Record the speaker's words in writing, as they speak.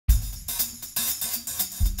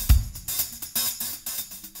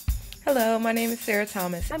Hello, my name is Sarah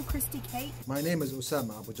Thomas. I'm Christy Kate. My name is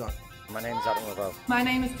Osama Abu Jad. My name is Adam Laveau. My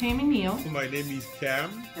name is Tammy Neal. My name is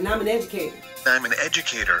Cam. And I'm an educator. I'm an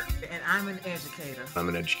educator. And I'm an educator. I'm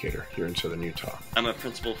an educator here in Southern Utah. I'm a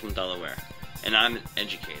principal from Delaware, and I'm an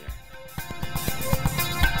educator.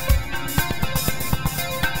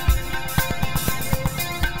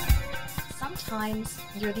 Sometimes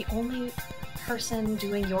you're the only person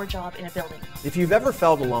doing your job in a building. If you've ever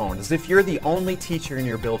felt alone, as if you're the only teacher in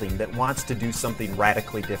your building that wants to do something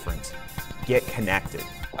radically different, get connected.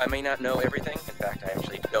 I may not know everything. In fact, I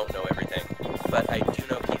actually don't know everything. But I do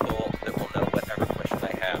know people that will know whatever question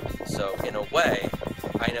I have. So in a way,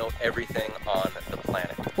 I know everything on the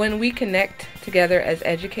planet. When we connect together as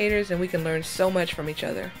educators, and we can learn so much from each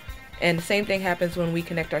other. And the same thing happens when we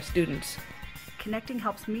connect our students. Connecting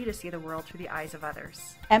helps me to see the world through the eyes of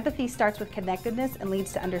others. Empathy starts with connectedness and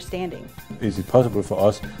leads to understanding. Is it possible for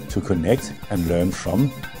us to connect and learn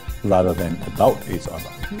from, rather than about each other?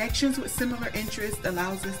 Connections with similar interests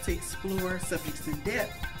allows us to explore subjects in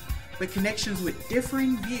depth, but connections with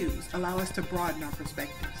differing views allow us to broaden our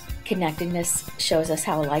perspectives. Connectedness shows us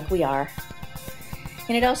how alike we are,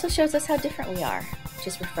 and it also shows us how different we are, which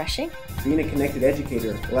is refreshing. Being a connected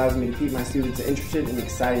educator allows me to keep my students interested and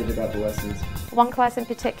excited about the lessons. One class in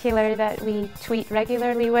particular that we tweet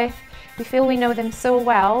regularly with, we feel we know them so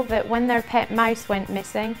well that when their pet mouse went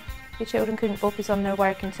missing, the children couldn't focus on their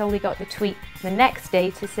work until we got the tweet the next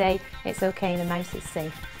day to say, it's okay, the mouse is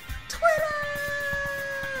safe. Twitter!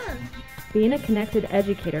 Being a connected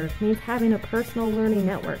educator means having a personal learning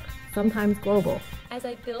network, sometimes global. As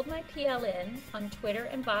I build my PLN on Twitter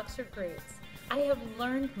and Voxer groups, I have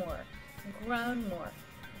learned more, grown more,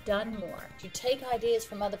 done more. You take ideas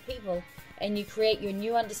from other people and you create your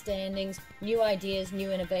new understandings, new ideas,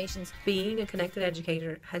 new innovations. Being a connected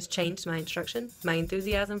educator has changed my instruction, my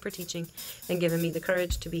enthusiasm for teaching, and given me the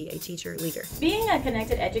courage to be a teacher leader. Being a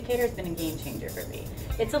connected educator has been a game changer for me.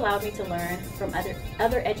 It's allowed me to learn from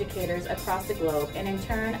other educators across the globe, and in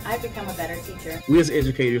turn, I've become a better teacher. We as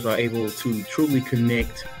educators are able to truly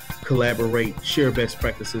connect, collaborate, share best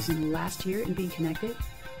practices. In the last year in being connected,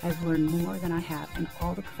 I've learned more than I have in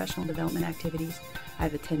all the professional development activities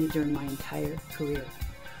I've attended during my entire career.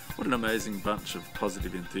 What an amazing bunch of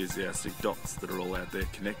positive, enthusiastic dots that are all out there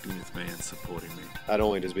connecting with me and supporting me. Not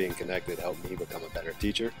only does being connected help me become a better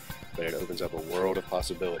teacher, but it opens up a world of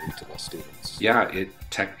possibility to my students. Yeah,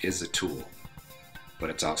 tech is a tool, but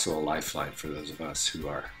it's also a lifeline for those of us who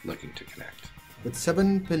are looking to connect. With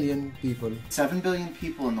 7 billion people. 7 billion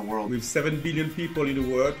people in the world. With 7 billion people in the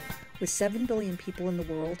world. With 7 billion people in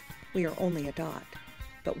the world, we are only a dot.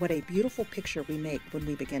 But what a beautiful picture we make when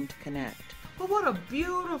we begin to connect. But what a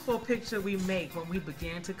beautiful picture we make when we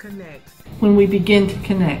begin to connect. When we begin to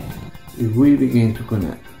connect. If we begin to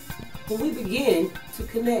connect. When we begin to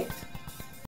connect.